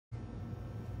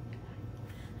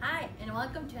and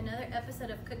welcome to another episode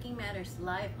of Cooking Matters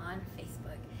live on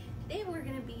Facebook. Today we're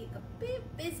going to be a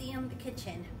bit busy in the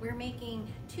kitchen. We're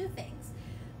making two things: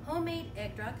 homemade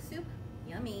egg rock soup,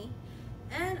 yummy,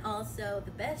 and also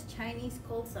the best Chinese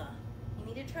coleslaw. You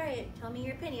need to try it. Tell me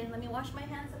your opinion. Let me wash my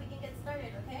hands so we can get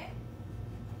started, okay?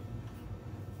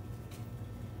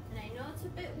 And I know it's a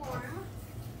bit warm,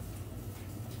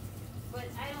 but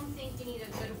I don't think you need a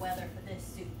good weather for this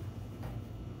soup.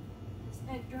 This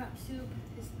egg drop soup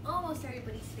is almost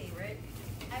everybody's favorite.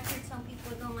 I've heard some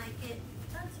people don't like it.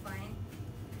 That's fine.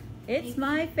 It's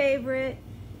my favorite.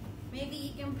 Maybe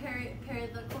you can pair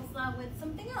the coleslaw with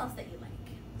something else that you like.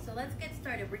 So let's get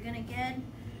started. We're gonna get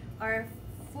our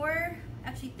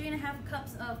 3.5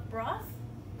 cups of broth.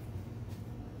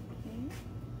 Okay.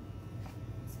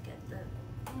 Let's get the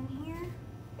in here.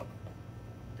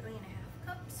 3.5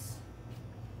 cups.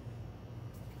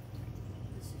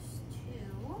 This is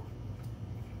 2.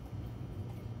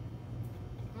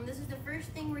 And this is the first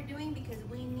thing we're doing because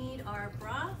we need our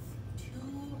broth to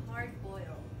hard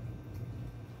boil.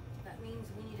 That means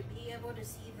we need to be able to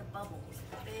see the bubbles,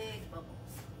 the big bubbles.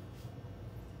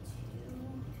 2.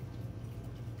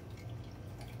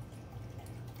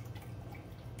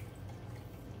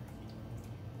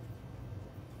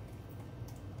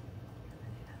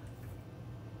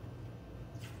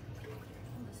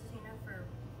 This is enough for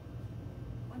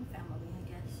one family, I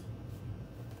guess.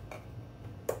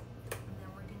 And then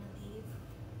we're gonna leave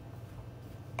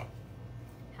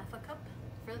 1/2 cup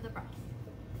for the broth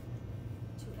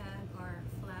to add our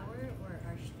flour or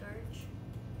our starch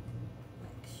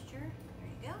mixture. There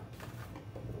you go.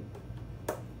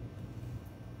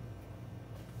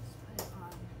 Let's put it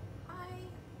on high.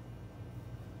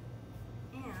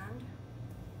 And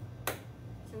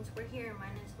since we're here,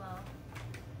 might as well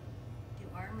do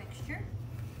our mixture.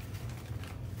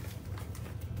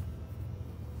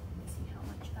 Let's see how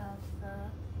much of the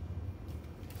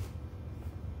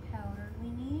powder we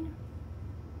need.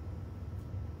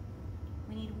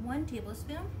 We need 1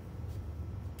 tablespoon.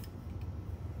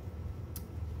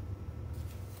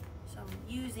 So I'm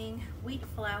using wheat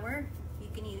flour. You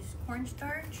can use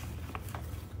cornstarch.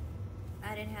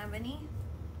 I didn't have any.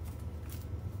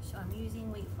 So I'm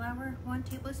using wheat flour, 1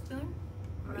 tablespoon.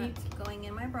 That's going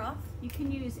in my broth. You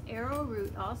can use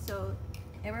arrowroot also.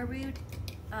 Arrowroot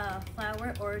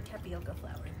flour or tapioca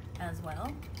flour as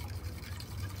well.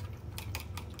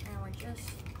 And we're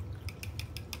just...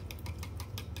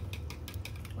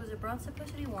 Was the broth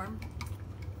supposed to be warm?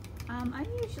 I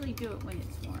usually do it when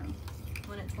it's warm.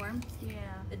 When it's warm?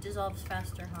 Yeah. It dissolves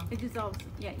faster, huh? It dissolves,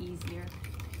 yeah, easier.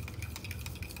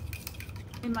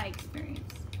 In my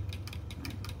experience.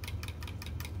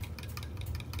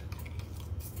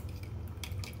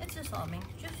 It's dissolving,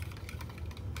 just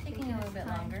taking a little bit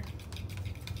longer.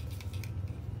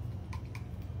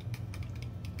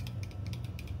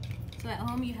 So at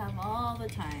home you have all the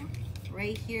time,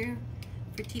 right here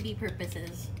for TV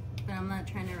purposes, but I'm not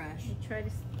trying to rush. You try to.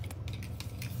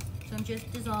 So I'm just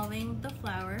dissolving the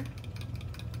flour,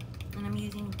 and I'm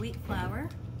using wheat flour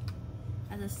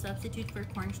as a substitute for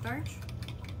cornstarch.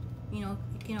 You know,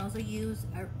 you can also use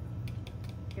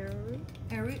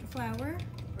arrowroot flour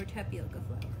or tapioca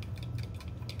flour.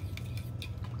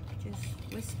 Just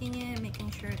whisking it,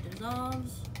 making sure it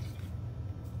dissolves.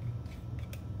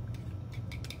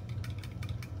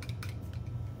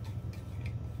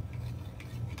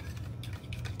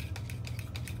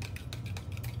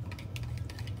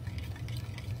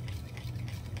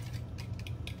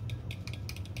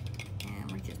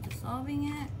 And we're just dissolving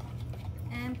it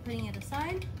and putting it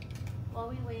aside while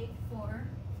we wait for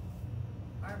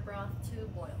our broth to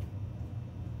boil.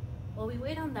 While we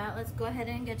wait on that, let's go ahead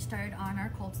and get started on our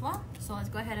coleslaw. So let's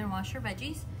go ahead and wash our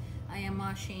veggies. I am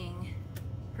washing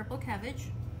purple cabbage,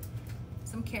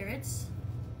 some carrots,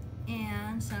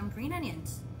 and some green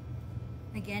onions.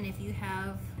 Again, if you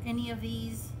have any of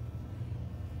these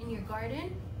in your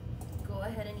garden, go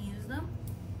ahead and use them.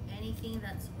 Anything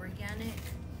that's organic,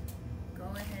 go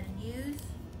ahead and use.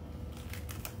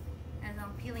 As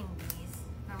I'm peeling these,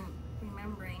 I'm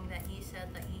remembering that you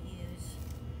said that you use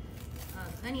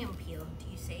onion peel. Do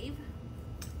you save?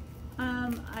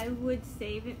 I would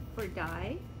save it for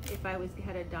dye if I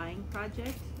had a dyeing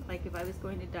project. Like if I was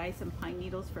going to dye some pine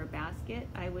needles for a basket,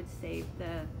 I would save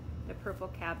the purple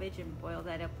cabbage and boil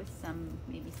that up with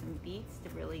maybe some beets to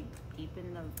really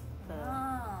deepen the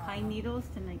pine needles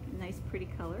to make a nice pretty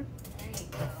color. There you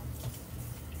go.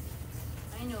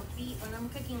 I know beet, when I'm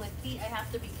cooking with beet, I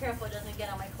have to be careful it doesn't get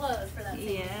on my clothes for that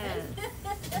same reason.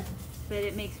 But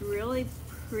it makes really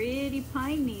pretty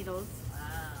pine needles.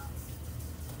 Wow.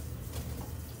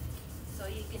 So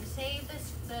you can save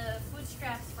the food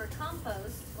scraps for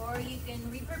compost, or you can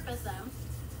repurpose them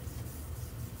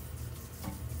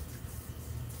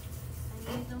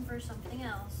and use them for something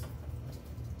else.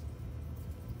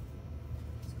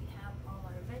 So we have all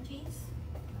our veggies.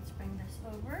 Let's bring this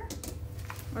over.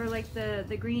 Or like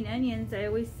the green onions, I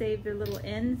always save their little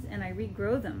ends and I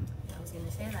regrow them. I was going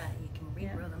to say that. You can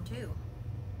regrow them too.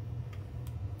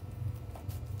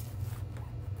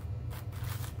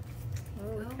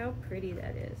 Oh, look how pretty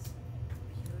that is.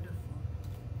 Beautiful.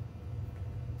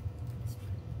 Let's put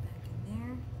it back in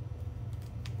there.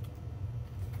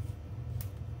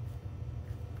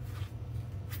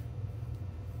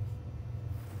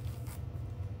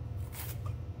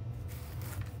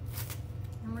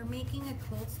 And we're making a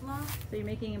coleslaw. So you're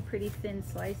making them pretty thin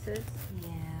slices? Yeah.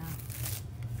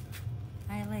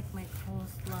 I like my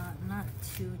coleslaw not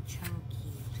too chunky.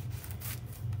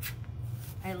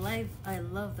 I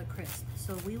love the crisp.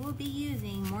 So we will be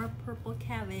using more purple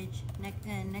cabbage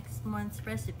next month's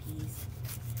recipes.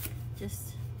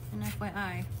 Just an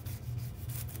FYI.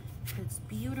 It's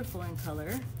beautiful in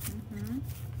color. Mm-hmm.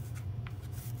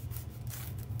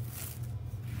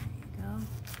 There you go.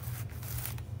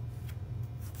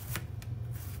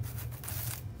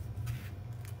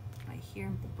 I hear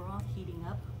the broth heating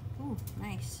up. Ooh,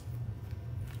 nice.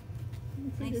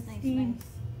 Nice.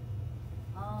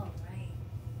 All right.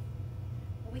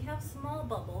 Well, we have small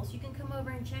bubbles. You can come over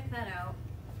and check that out.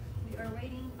 We are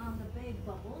waiting on the big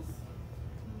bubbles.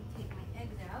 Let me take my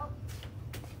eggs out.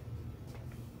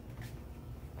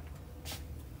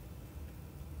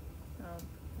 So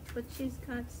that's what she's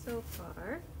got so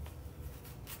far.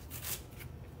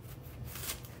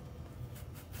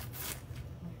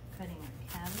 We're cutting our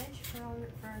cabbage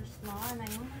for our slaw, and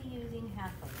I'm only using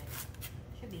half of it.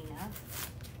 Should be enough.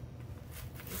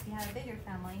 If you have a bigger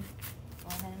family, go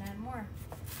ahead and add more.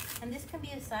 And this can be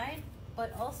a side,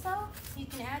 but also you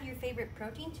can add your favorite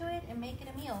protein to it and make it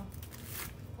a meal.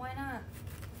 Why not?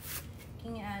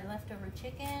 You can add leftover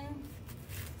chicken,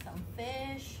 some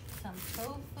fish, some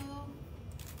tofu,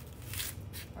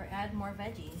 or add more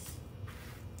veggies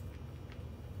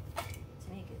to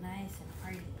make it nice and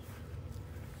hearty.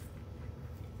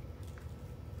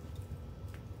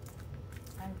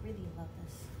 I really love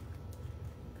this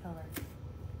color.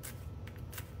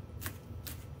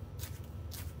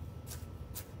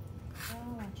 So,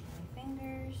 watching my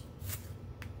fingers,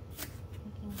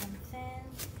 making them thin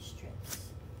strips.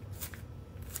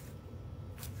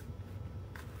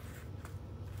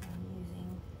 I'm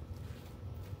using,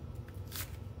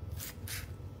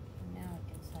 and now I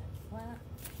can set it flat.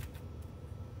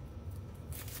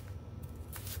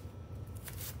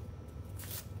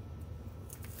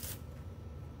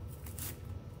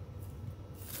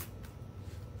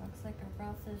 Looks like our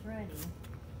broth is ready.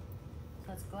 So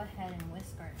let's go ahead and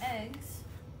whisk our eggs.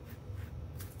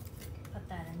 Put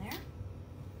that in there.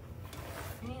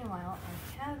 Meanwhile, our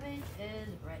cabbage is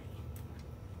ready.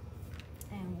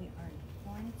 And we are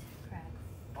going to crack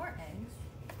 4 eggs.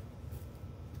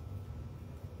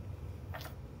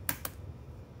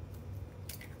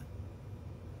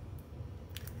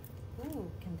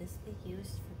 Ooh, can this be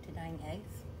used to dyeing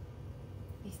eggs?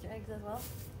 Easter eggs as well?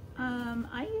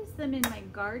 I use them in my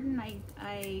garden.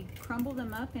 I crumble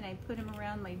them up and I put them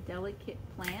around my delicate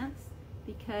plants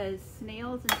because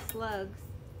snails and slugs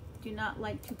do not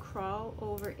like to crawl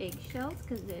over eggshells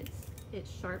because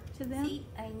it's sharp to them. See,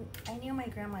 I knew my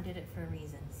grandma did it for a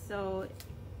reason. So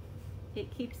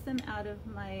it keeps them out of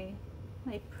my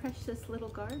precious little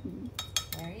garden.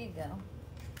 There you go.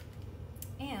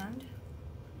 And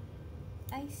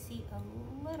I see a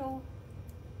little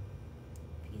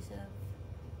piece of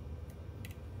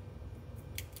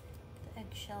the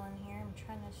eggshell in here. I'm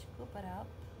trying to scoop it out.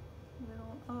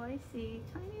 Oh, I see.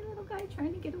 Tiny little guy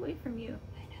trying to get away from you.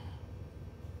 I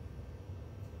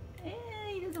know.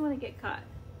 He doesn't want to get caught.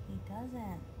 He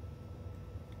doesn't.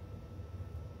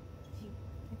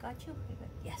 I got you? Okay, good.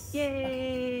 Yes.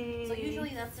 Yay! Okay. So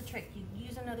usually that's the trick. You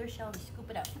use another shell to scoop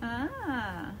it out.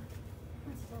 Ah.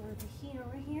 Let's lower the heat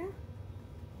over here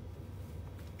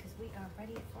because we are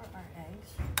ready for our eggs.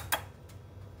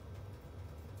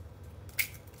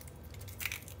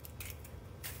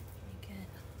 Get a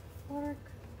fork.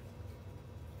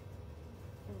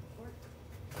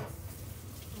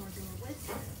 And we're going to whisk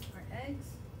our eggs.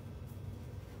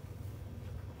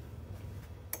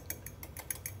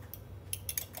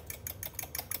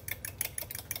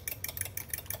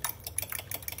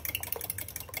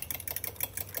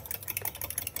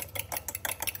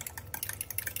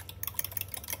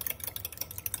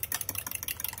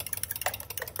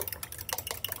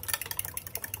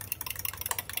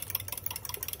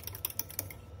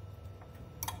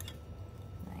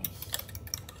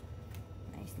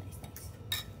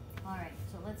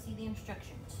 see the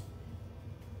instructions.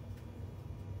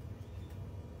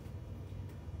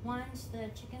 Once the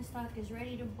chicken stock is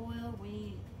ready to boil,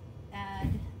 we add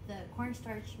the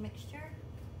cornstarch mixture.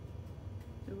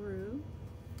 The roux.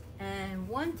 And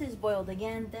once it's boiled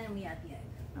again, then we add the egg.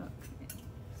 Okay.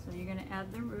 So you're gonna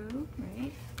add the roux,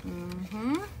 right?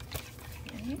 Mm-hmm.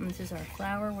 Okay. And this is our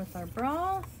flour with our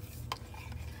broth.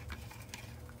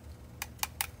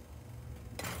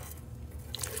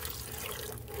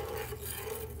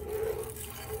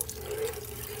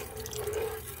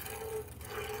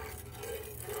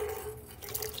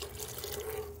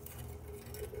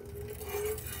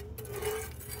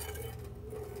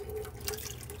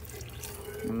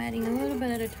 I'm adding a little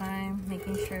bit at a time,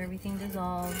 making sure everything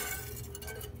dissolves.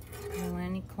 I don't want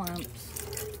any clumps.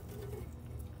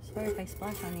 Sorry if I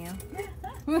splash on you.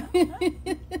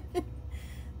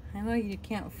 I know you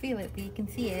can't feel it, but you can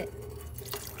see it.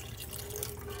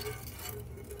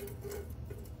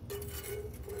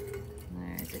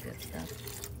 There's the good stuff.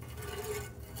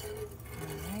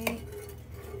 Alright.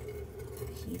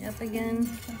 Heat up again.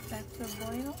 Comes back to a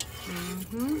boil.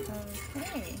 Mm-hmm.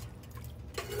 Okay.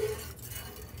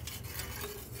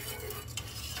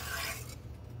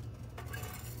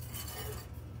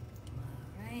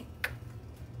 Alright.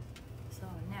 So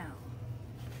now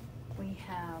we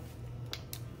have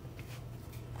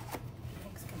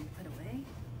eggs can be put away.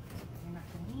 You're not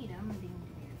going to need them, they need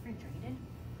to be refrigerated.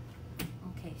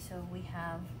 Okay, so we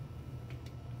have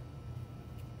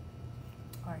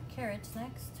our carrots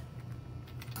next.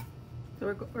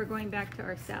 So we're going back to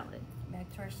our salad.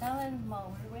 Back to our salad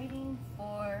while we're waiting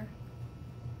for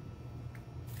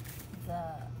the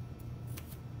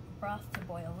broth to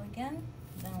boil again.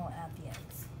 Then we'll add the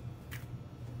eggs.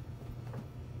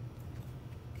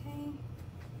 Okay.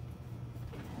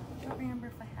 I don't remember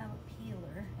if I have a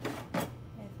peeler.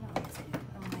 If not, yes I do.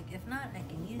 I'm like, if not, I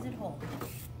can use it whole.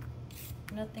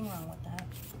 Nothing wrong with that.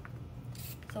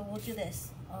 So we'll do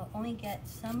this. I'll only get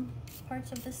some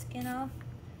parts of the skin off,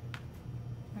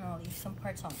 and I'll leave some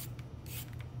parts on.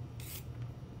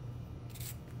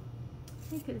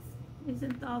 Because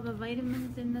isn't all the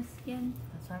vitamins in the skin?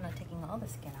 That's why I'm not taking all the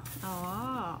skin off.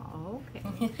 Oh,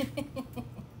 okay.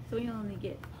 So we only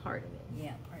get part of it.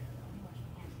 Yeah, part of it. Let me wash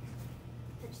my hands here.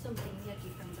 There's something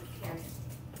yucky from the carrot.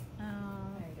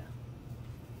 Oh. There you go.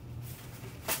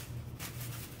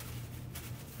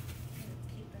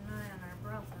 Keep an eye on our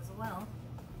broth as well.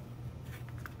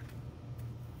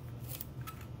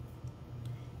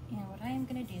 And what I am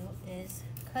going to do is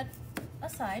cut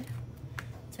aside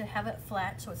to have it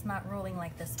flat so it's not rolling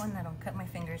like this one. Then I'll cut my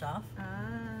fingers off. Ah.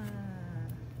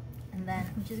 And then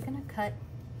I'm just going to cut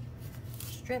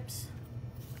strips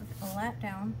flat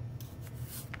down.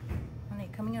 And they're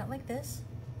coming out like this.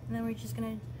 And then we're just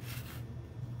going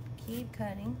to keep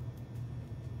cutting.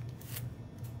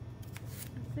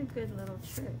 That's a good little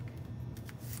trick.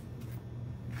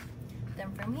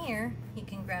 Then from here, you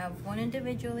can grab one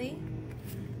individually.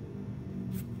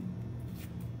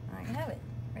 There you have it,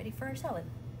 ready for our salad.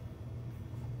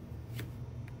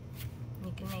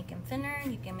 You can make them thinner,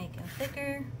 you can make them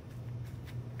thicker.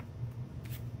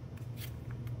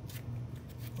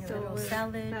 Your So little we're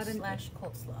salad about slash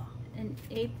coleslaw.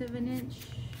 1/8 of an inch,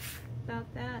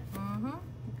 about that. Mm-hmm.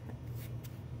 Okay.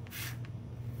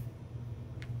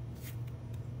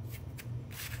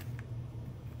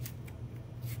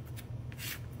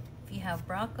 If you have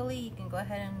broccoli, you can go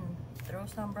ahead and throw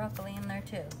some broccoli in there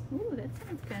too. Ooh, that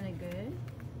sounds kind of good.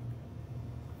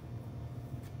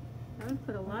 I would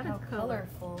put a lot Look of how color.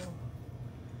 colorful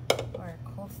our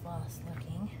coleslaw is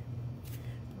looking.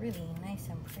 Really nice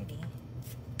and pretty.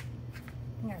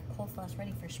 I think our coleslaw is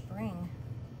ready for spring.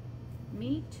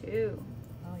 Me too.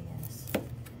 Oh yes, I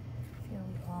feel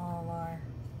we all are.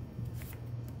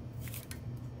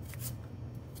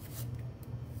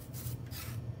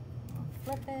 I'll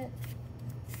flip it.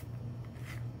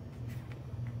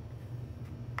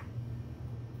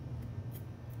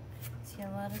 See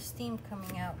a lot of steam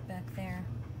coming out back there.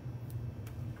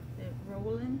 Is it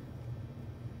rolling?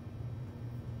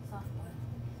 Soft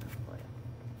boil.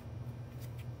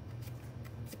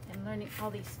 I'm learning all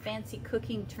these fancy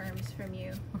cooking terms from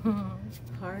you.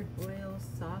 Hard boil,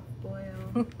 soft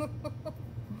boil.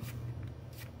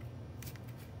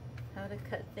 How to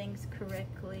cut things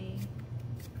correctly.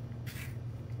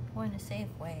 Or in a safe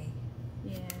way.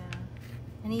 Yeah.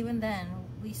 And even then,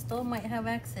 we still might have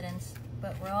accidents,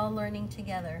 but we're all learning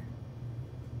together.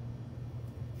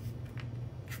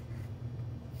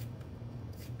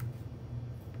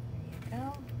 There you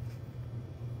go.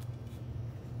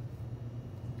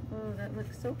 Oh, that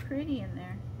looks so pretty in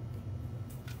there.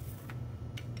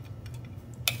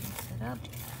 Mix it up.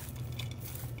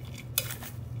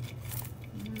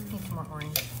 more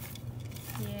orange.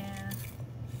 Yeah.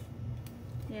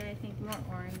 Yeah, I think more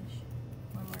orange.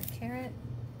 One more carrot.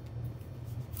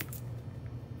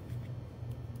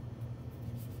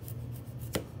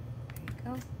 There you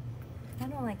go. I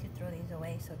don't like to throw these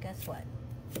away, so guess what?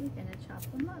 You're gonna chop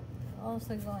them up. They're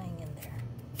also going in there.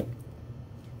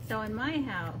 So in my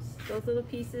house, those little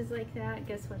pieces like that,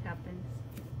 guess what happens?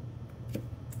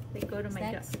 They go to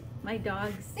my dogs.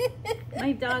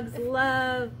 My dogs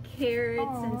love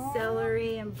carrots and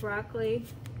celery and broccoli.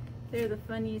 They're the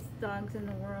funniest dogs in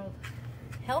the world.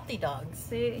 Healthy dogs.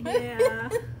 Yeah,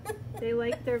 they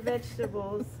like their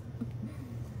vegetables.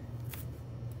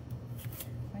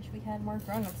 Wish we had more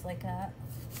grown-ups like that,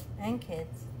 and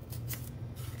kids.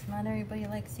 Not everybody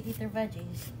likes to eat their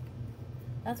veggies.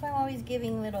 That's why I'm always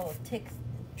giving little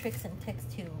tricks and tips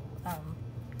to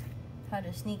how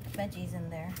to sneak veggies in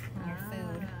there in your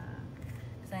food.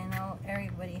 Because I know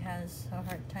everybody has a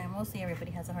hard time, mostly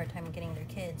everybody has a hard time getting their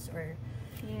kids or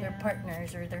their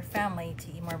partners or their family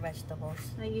to eat more vegetables.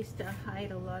 I used to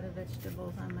hide a lot of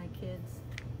vegetables on my kids.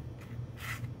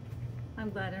 I'm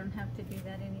glad I don't have to do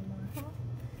that anymore.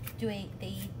 Do they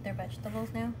eat their vegetables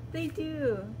now? They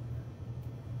do.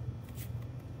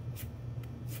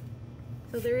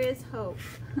 So there is hope.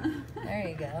 There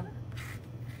you go.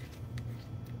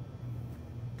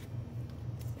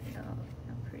 See how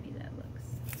pretty that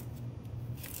looks.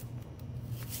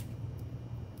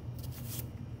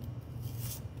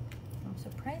 I'm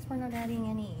surprised we're not adding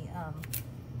any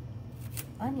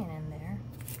onion in there.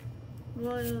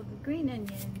 Well, the green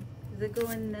onion, does it go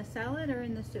in the salad or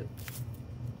in the soup?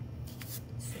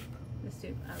 Soup. The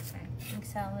soup, okay. I think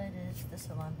salad is the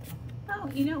cilantro. Oh,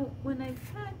 you know, when I've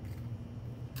had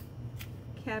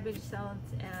cabbage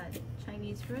salads at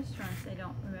Chinese restaurants, I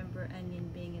don't remember onion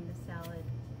being in the salad.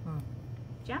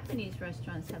 Japanese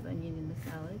restaurants have onion in the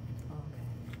salad. Okay.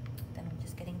 Then I'm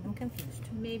just getting them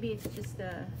confused. Maybe it's just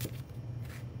a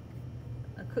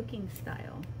cooking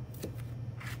style.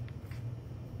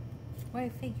 Well, I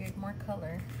figured more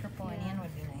color. Purple onion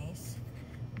would be nice.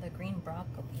 The green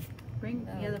broccoli.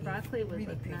 The broccoli would really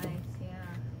look pretty. nice,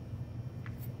 yeah.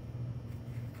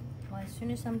 Well, as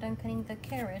soon as I'm done cutting the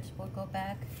carrots, we'll go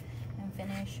back and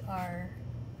finish our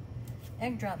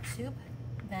egg drop soup.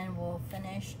 Then we'll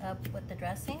finish up with the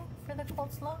dressing for the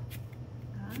coleslaw.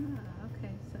 Ah,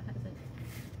 okay, so it has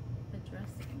a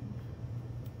dressing.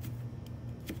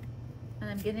 And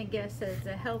I'm gonna guess it's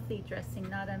a healthy dressing,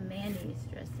 not a mayonnaise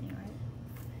dressing,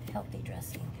 right? Healthy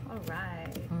dressing. All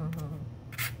right.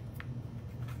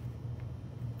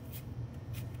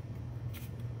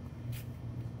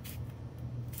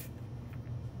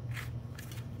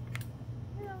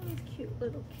 Look at all these cute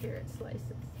little carrot slices.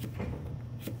 There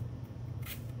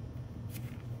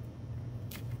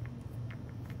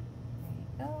you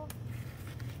go.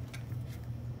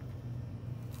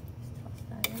 Just toss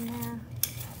that in there.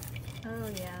 Oh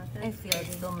yeah, that's I feel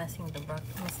it's still missing the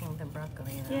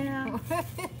broccoli though. Yeah.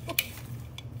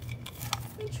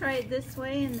 We try it this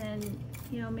way and then,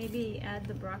 you know, maybe add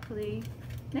the broccoli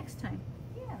next time.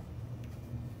 Yeah.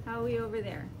 How are we over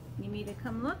there? Need me to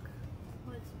come look?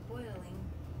 Well, it's boiling.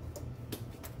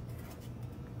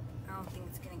 I don't think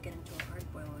it's gonna get into a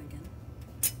hard boil again.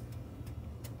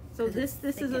 So 'Cause this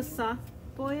it's is a thickened. soft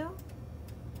boil?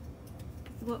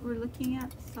 Is what we're looking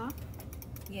at, soft?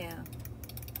 Yeah.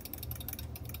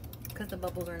 Because the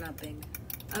bubbles are not big.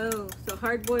 Oh, so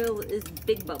hard boil is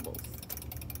big bubbles.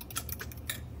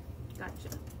 Gotcha.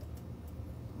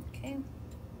 Okay.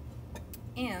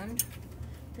 And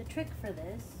the trick for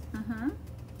this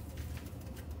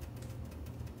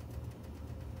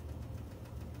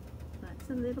Lots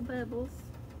of little bubbles.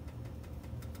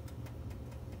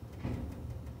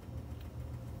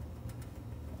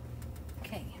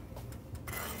 Okay.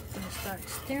 I'm gonna start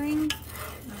stirring.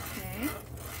 Okay.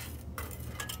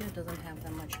 It doesn't have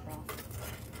that much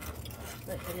broth,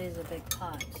 but it is a big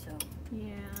pot, so.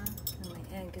 Yeah. And my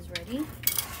egg is ready.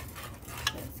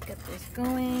 Let's get this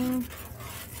going.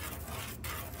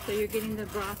 So you're getting the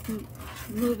broth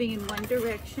moving in one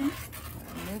direction.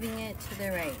 I'm moving it to the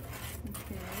right.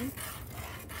 Okay.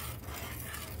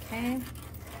 Okay.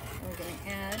 We're gonna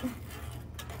add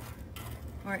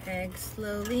more eggs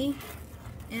slowly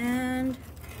and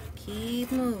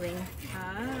keep moving.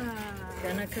 Ah.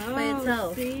 Gonna cook by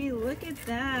itself. See, look at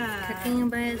that. Cooking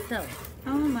by itself.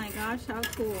 Oh my gosh, how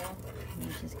cool. I'm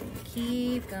just gonna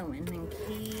keep going and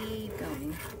keep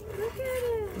going. Look at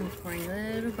it. I'm pouring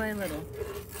little by little.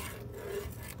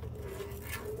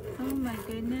 Oh my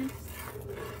goodness.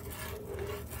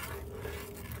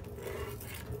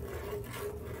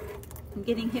 I'm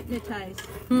getting hypnotized.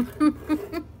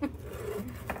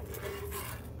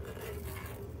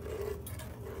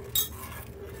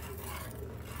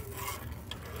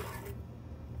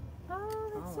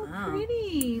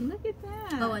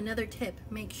 another tip,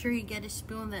 make sure you get a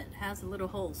spoon that has little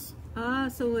holes. Ah,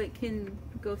 so it can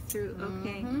go through.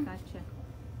 Okay, gotcha.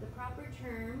 The proper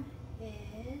term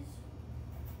is...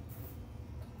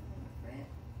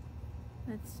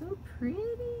 That's so pretty.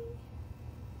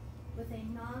 With a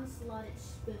non-slotted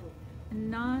spoon. A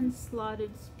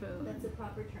non-slotted spoon. That's the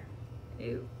proper term.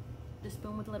 Ew. The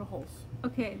spoon with little holes.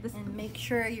 Okay. And make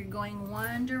sure you're going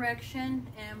one direction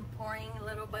and pouring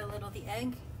little by little the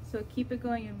egg. So keep it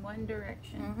going in one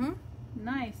direction. Mm-hmm.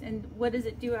 Nice. And what does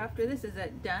it do after this? Is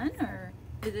that done, or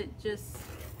is it just...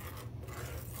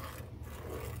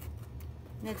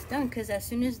 And it's done because as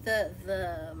soon as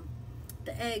the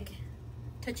egg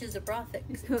touches the broth,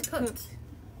 it's cooked.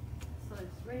 So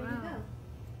it's ready to go.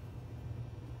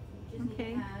 You just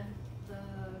need to add the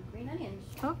green onions.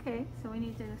 Okay, so we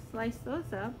need to slice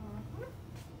those up. So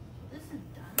this is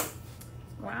done. Let's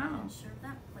go ahead Wow. and serve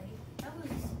that plate.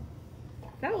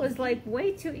 That was like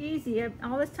way too easy.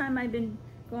 All this time I've been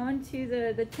going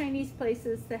to the Chinese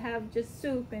places to have just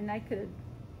soup, and I could have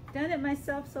done it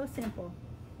myself. So simple.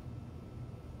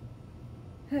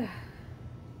 We have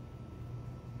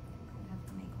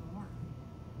to make more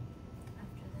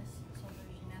after this, so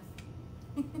there's enough.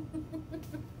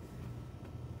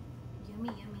 Yummy,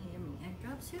 yummy, yummy egg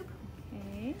drop soup.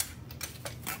 Okay.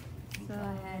 Go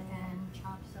ahead and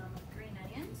chop some green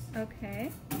onions.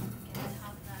 Okay. Get on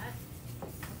top of that.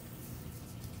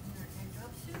 And our egg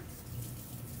drop soup.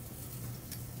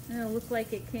 And it'll look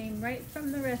like it came right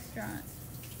from the restaurant.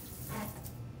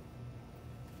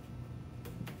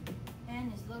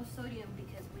 And it's low sodium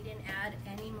because we didn't add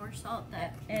any more salt.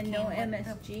 And no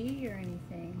MSG or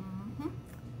anything. Mm-hmm.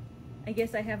 I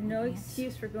guess I have no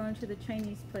excuse for going to the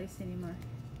Chinese place anymore.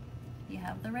 You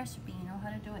have the recipe. You know how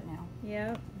to do it now.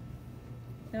 Yep.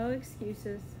 No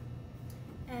excuses.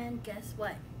 And guess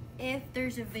what? If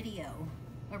there's a video,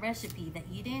 a recipe that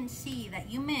you didn't see,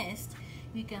 that you missed,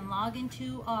 you can log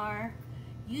into our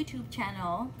YouTube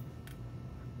channel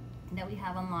that we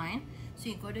have online. So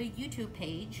you go to the YouTube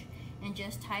page and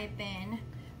just type in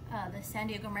the San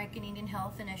Diego American Indian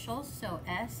Health initials, so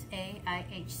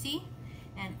SAIHC,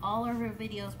 and all of our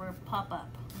videos will pop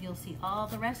up. You'll see all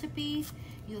the recipes,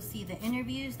 you'll see the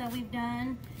interviews that we've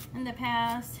done in the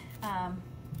past,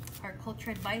 our culture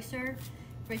advisor,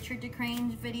 Richard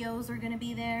DeCrane's videos are gonna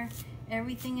be there.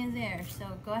 Everything is there, so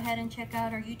go ahead and check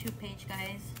out our YouTube page,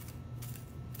 guys.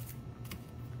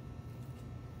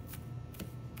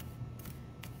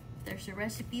 If there's a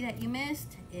recipe that you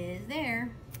missed, it is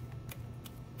there.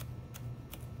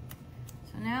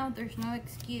 So now there's no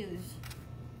excuse.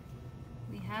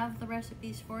 We have the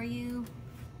recipes for you.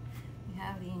 We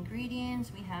have the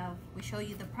ingredients. We show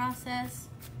you the process.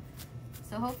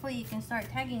 So hopefully you can start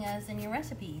tagging us in your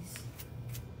recipes.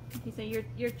 Okay, so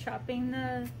you're chopping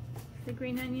the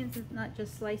green onions, not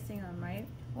just slicing them, right?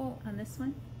 Well, on this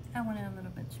one. I want it a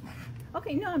little bit smaller.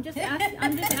 Okay, no, I'm just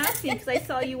asking because I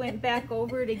saw you went back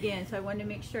over it again, so I wanted to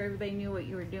make sure everybody knew what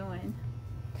you were doing.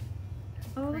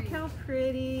 Oh, look how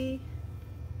pretty!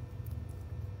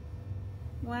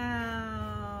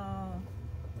 Wow.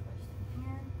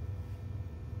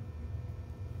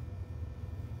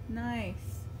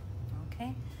 Nice.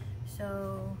 Okay,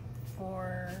 so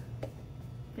for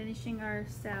finishing our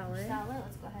salad,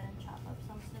 let's go ahead and chop up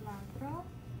some cilantro.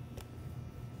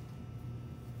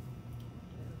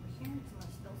 Do it over here. So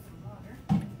let's spill some water.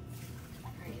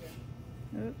 Right.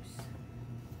 Oops.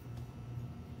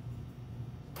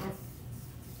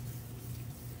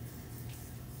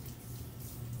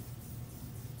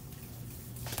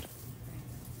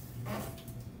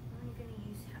 I'm gonna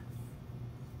use half.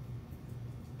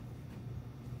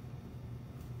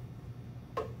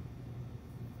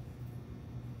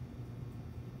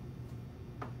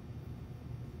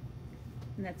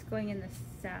 And that's going in the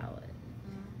salad.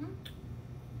 Mm-hmm.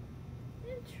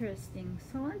 Interesting.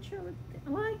 Cilantro with,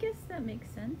 well, I guess that makes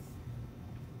sense.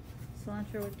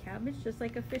 Cilantro with cabbage, just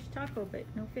like a fish taco, but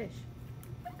no fish.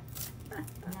 And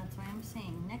that's why I'm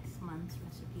saying next month's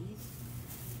recipes,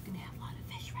 we're gonna have a lot of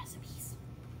fish recipes.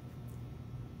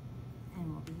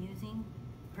 And we'll be using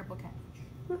purple cabbage.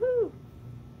 Woohoo!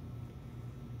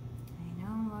 I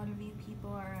know a lot of you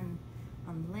people are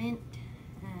on Lent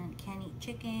and can't eat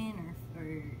chicken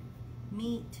or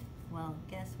meat. Well,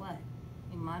 guess what?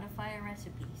 We modify our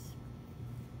recipes.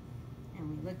 And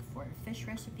we look for fish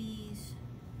recipes,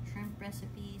 shrimp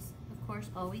recipes, of course,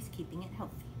 always keeping it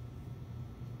healthy.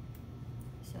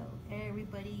 So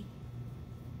everybody,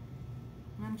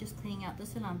 and I'm just cleaning out the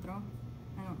cilantro.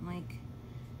 I don't like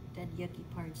dead yucky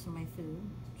parts of my food,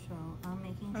 so I'm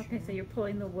making sure. Okay, so you're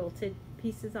pulling the wilted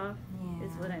pieces off,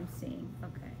 is what Yeah. I'm seeing.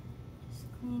 Okay.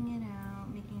 Just cleaning it out,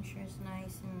 making sure it's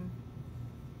nice and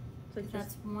So just,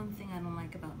 that's one thing I don't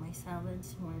like about my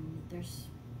salads, when there's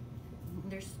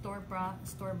store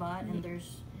bought, and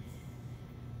there's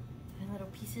little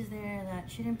pieces there that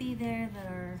shouldn't be there, that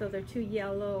are... so they're too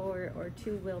yellow or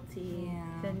too wilty,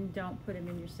 Yeah. then don't put them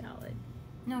in your salad.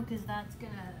 No, because that's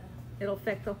gonna... It'll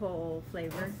affect the whole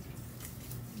flavor.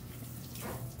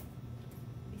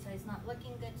 Besides not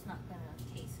looking good, it's not gonna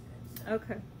taste good. So.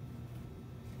 Okay.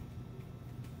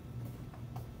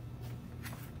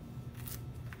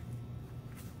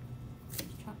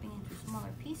 Just chopping into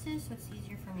smaller pieces so it's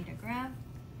easier for me to grab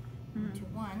into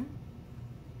one.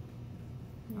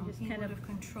 You just be kind able of to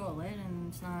control it, and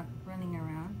it's not running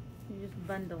around. You're just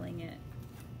bundling it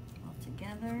all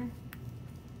together.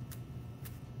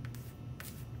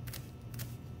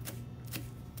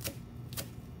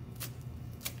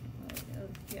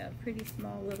 Yeah, pretty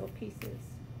small little pieces.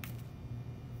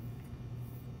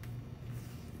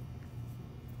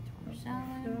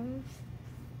 Salad.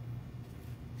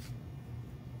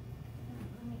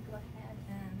 Let me go ahead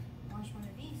and wash one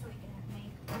of these so we can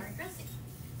make our dressing.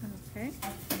 Okay.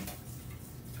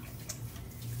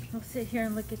 I'll sit here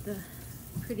and look at the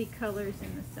pretty colors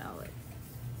in the salad.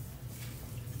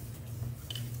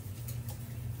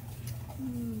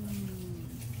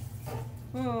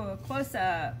 Oh, close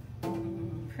up.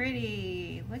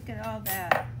 Pretty. Look at all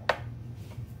that.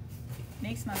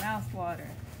 Makes my mouth water.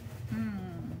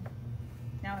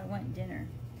 Now I want dinner.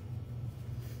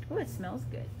 Oh, it smells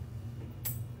good.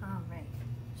 All right.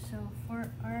 So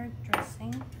for our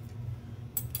dressing,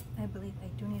 I believe I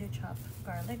do need to chop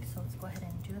garlic, so let's go ahead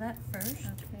and do that first.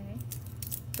 Okay.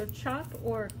 So chop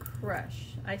or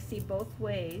crush? I see both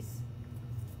ways.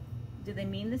 Do they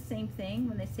mean the same thing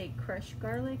when they say crush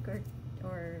garlic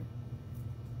or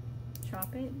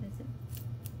chop it? Is it?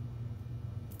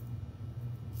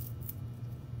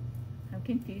 I'm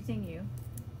confusing you.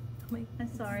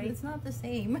 I'm sorry. It's not the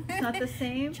same. It's not the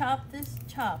same? Chopped is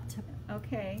chopped.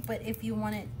 Okay. But if you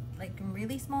want it like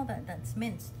really small, that's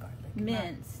minced garlic.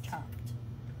 Minced. Chopped.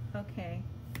 Okay.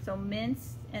 So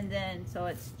minced, and then, so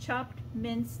it's chopped,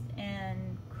 minced,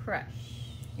 and crushed.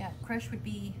 Yeah, crush would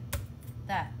be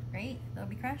that, right? That would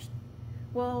be crushed?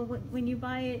 Well, when you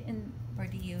buy it in... Or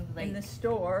do you like... in the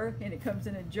store, and it comes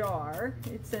in a jar,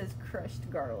 it says crushed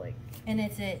garlic. And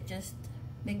is it just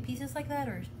big pieces like that,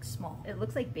 or small? It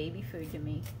looks like baby food to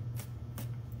me.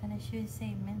 And it should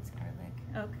say minced garlic.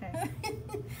 Okay.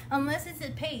 Unless it's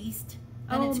a paste,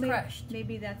 then it's crushed.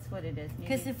 Maybe that's what it is.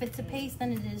 Because if it's a paste,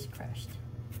 then it is crushed.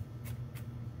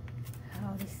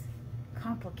 Oh, this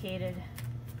complicated.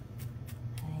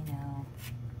 I know.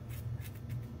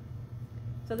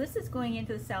 So this is going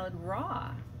into the salad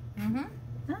raw.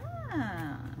 Mm-hmm.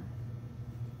 Ah.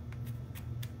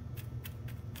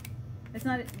 It's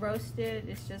not roasted,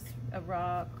 it's just a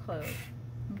raw clove.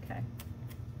 Okay.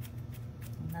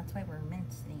 And that's why we're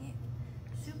mincing it.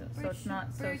 Super, so it's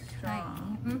not so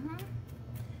strong. Mm-hmm.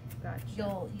 Gotcha.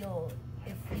 You'll,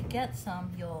 if you get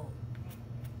some, you'll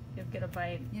get a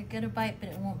bite. You'll get a bite, but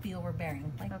it won't be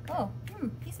overbearing. Like, okay. Oh,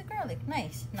 piece of garlic,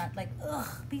 nice. Not like, ugh,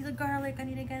 piece of garlic, I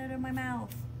need to get it in my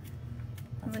mouth.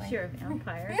 That's Unless you're a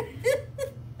vampire.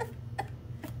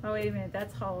 Oh, wait a minute,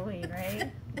 that's Halloween,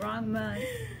 right? Wrong month.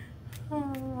 Oh,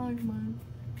 wrong month.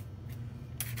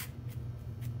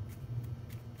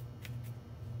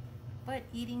 But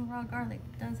eating raw garlic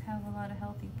does have a lot of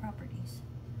healthy properties.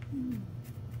 There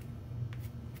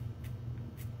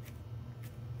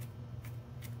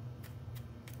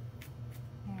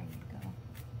you go.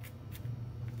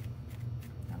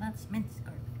 Now that's minced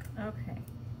garlic. Okay.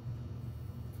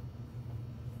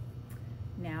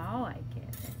 Now I get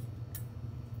it.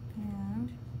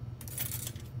 And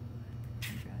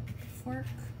grab a fork.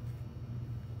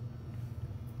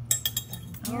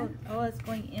 Oh, it's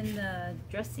going in the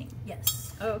dressing.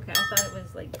 Yes. Oh, okay. I thought it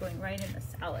was like going right in the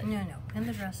salad. No, in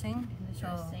the dressing. In the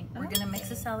dressing. We're gonna mix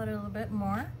the salad a little bit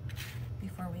more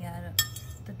before we add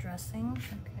the dressing.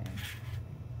 Okay.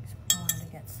 Because we don't want it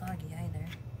to get soggy either.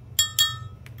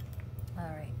 All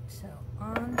right. So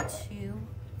on to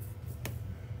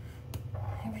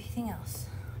everything else.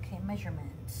 Okay,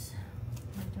 measurements.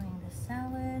 We're doing the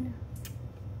salad.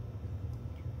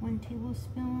 1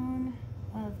 tablespoon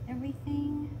of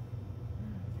everything.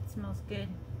 It smells good.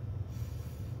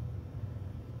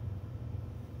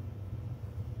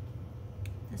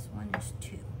 This one is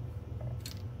 2.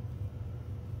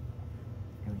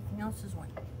 Everything else is 1.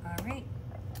 All right.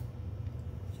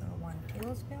 So 1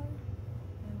 tablespoon.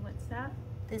 And what's that?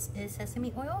 This is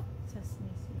sesame oil.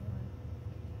 Sesame seed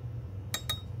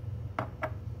oil.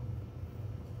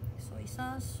 Soy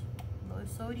sauce, low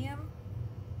sodium.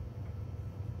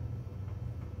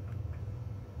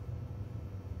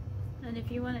 And if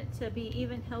you want it to be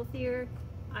even healthier,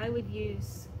 I would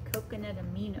use coconut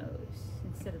aminos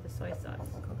instead of the soy sauce.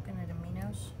 Coconut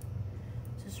aminos.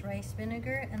 This is rice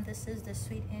vinegar, and this is the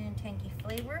sweet and tangy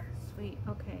flavor. Sweet,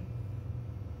 okay.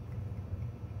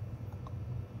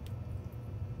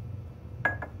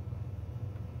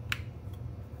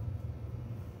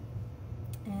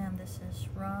 And this is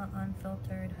raw,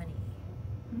 unfiltered honey.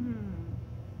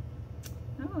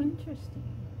 Oh, interesting.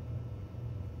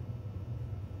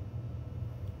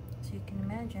 So you can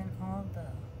imagine all the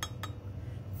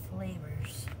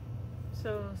flavors.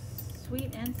 So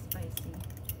sweet and spicy.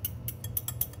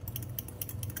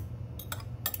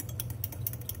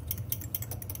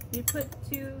 You put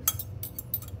 2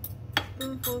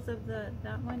 spoonfuls of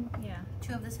that one? Yeah.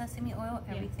 2 of the sesame oil,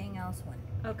 Yeah. everything else 1.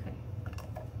 Okay.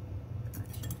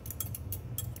 Gotcha.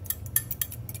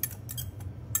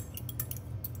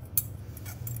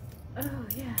 Oh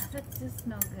yeah, that does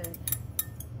smell good.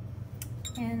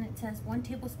 And it says 1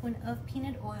 tablespoon of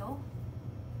peanut oil.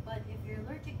 But if you're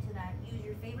allergic to that, use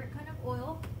your favorite kind of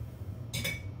oil.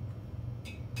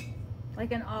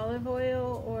 Like an olive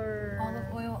oil or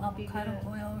Olive oil, would be avocado good.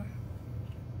 oil.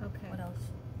 Okay. What else?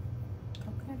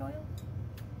 Coconut oil?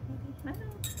 Maybe? I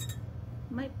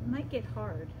don't. Might get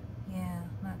hard. Yeah,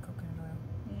 not coconut oil.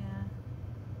 Yeah.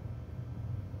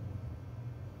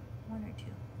 1 or 2?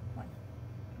 1.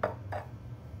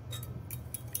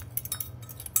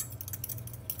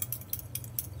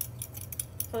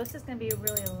 So this is going to be a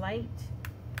really light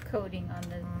coating on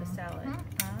the salad. Mhm.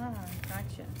 Ah,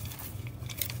 gotcha.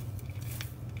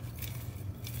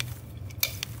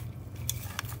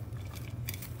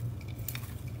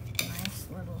 Nice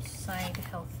little side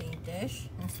healthy dish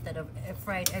instead of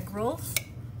fried egg rolls.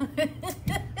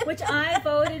 Which I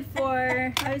voted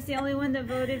for. I was the only one that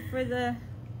voted for the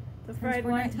Since fried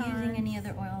we're not wonton. using any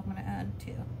other oil, I'm going to add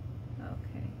 2.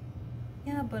 Okay.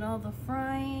 Yeah, but all the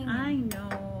frying. I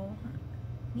know.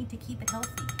 Need to keep it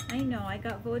healthy. I know. I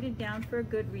got voted down for a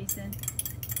good reason.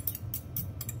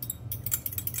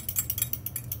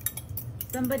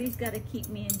 Somebody's got to keep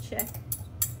me in check.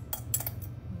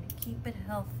 Need to keep it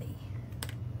healthy.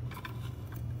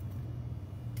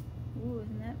 Ooh,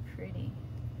 isn't that pretty?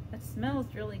 That smells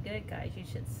really good, guys. You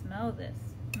should smell this.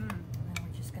 And then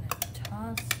we're just going to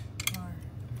toss our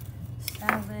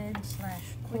salad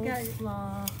 / We got-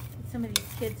 coleslaw. Get some of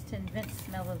these kids to invent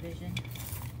smell-o-vision.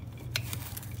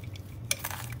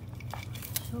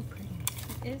 So pretty.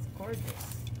 It is gorgeous.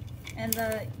 And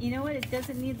you know what? It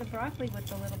doesn't need the broccoli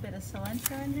with a little bit of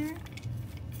cilantro in there.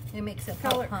 It makes it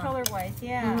Color, pop, huh? color-wise,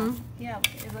 yeah. Mhm. Yeah,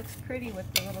 it looks pretty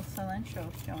with the little cilantro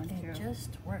showing It through.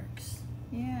 just works.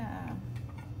 Yeah.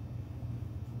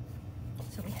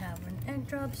 So we have an egg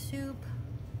drop soup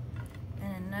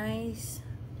and a nice,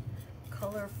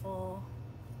 colorful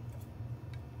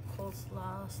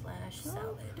coleslaw / salad.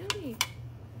 Oh, pretty.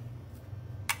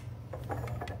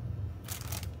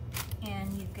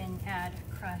 And you can add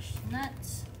crushed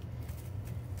nuts.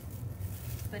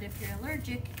 But if you're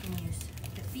allergic, you can use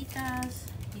pepitas.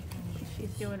 You can She's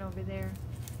use doing over there.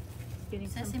 Getting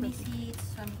sesame some seeds.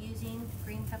 So I'm using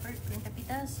green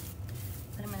pepitas.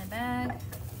 Put them in a bag.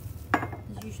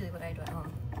 This is usually what I do at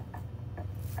home.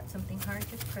 Something hard,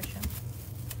 just crush them.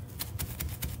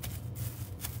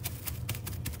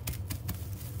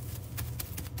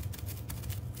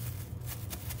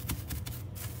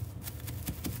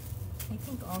 I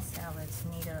think all salads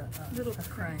need a little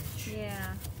crunch.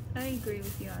 Yeah, I agree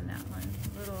with you on that one.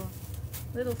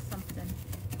 Little something.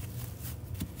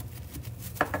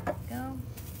 There you go.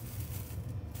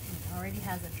 It already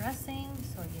has a dressing,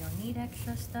 so you don't need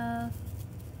extra stuff.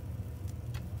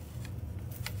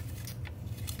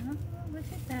 Oh, look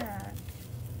at that.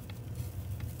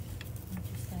 I'm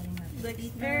just adding my Looks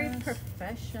pepitas. very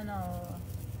professional.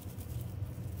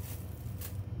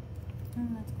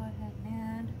 And let's go ahead and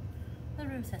add a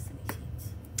little bit of sesame seeds.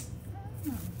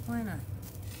 Oh, Why not?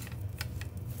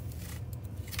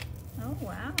 oh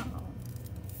wow.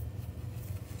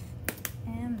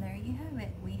 And there you have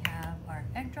it. We have our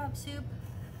egg drop soup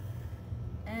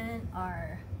and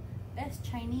our best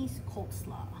Chinese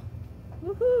coleslaw.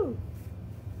 Woohoo!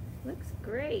 Looks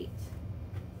great.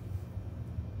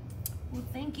 Well,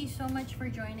 thank you so much for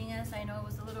joining us. I know it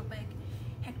was a little bit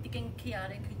hectic and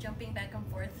chaotic, jumping back and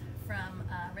forth from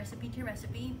recipe to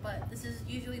recipe, but this is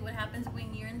usually what happens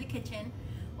when you're in the kitchen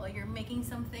while you're making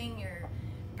something, you're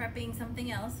prepping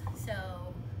something else.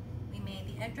 So we made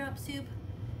the egg drop soup,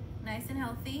 nice and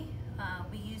healthy.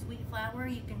 We use wheat flour.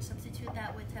 You can substitute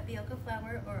that with tapioca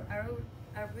flour or arrowroot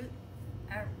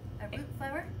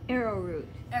flour. Arrowroot.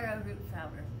 Arrowroot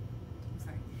flour. I'm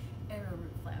sorry,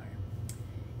 arrowroot flour.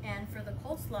 And for the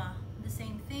coleslaw, this the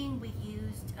same thing. We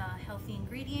used healthy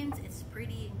ingredients. It's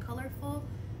pretty and colorful.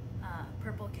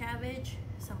 Purple cabbage,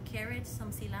 some carrots,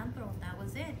 some cilantro. That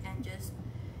was it, and just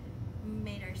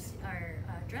made our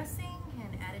dressing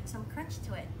and added some crunch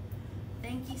to it.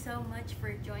 Thank you so much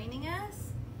for joining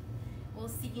us. We'll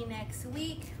see you next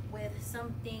week with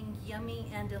something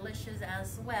yummy and delicious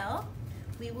as well.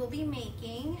 We will be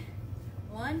making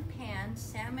 1-pan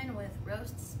salmon with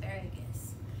roast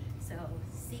asparagus. So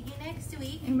see you next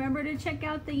week. And remember to check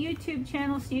out the YouTube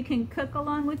channel so you can cook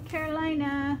along with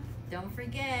Carolina. Don't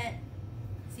forget.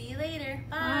 See you later.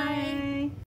 Bye. Bye.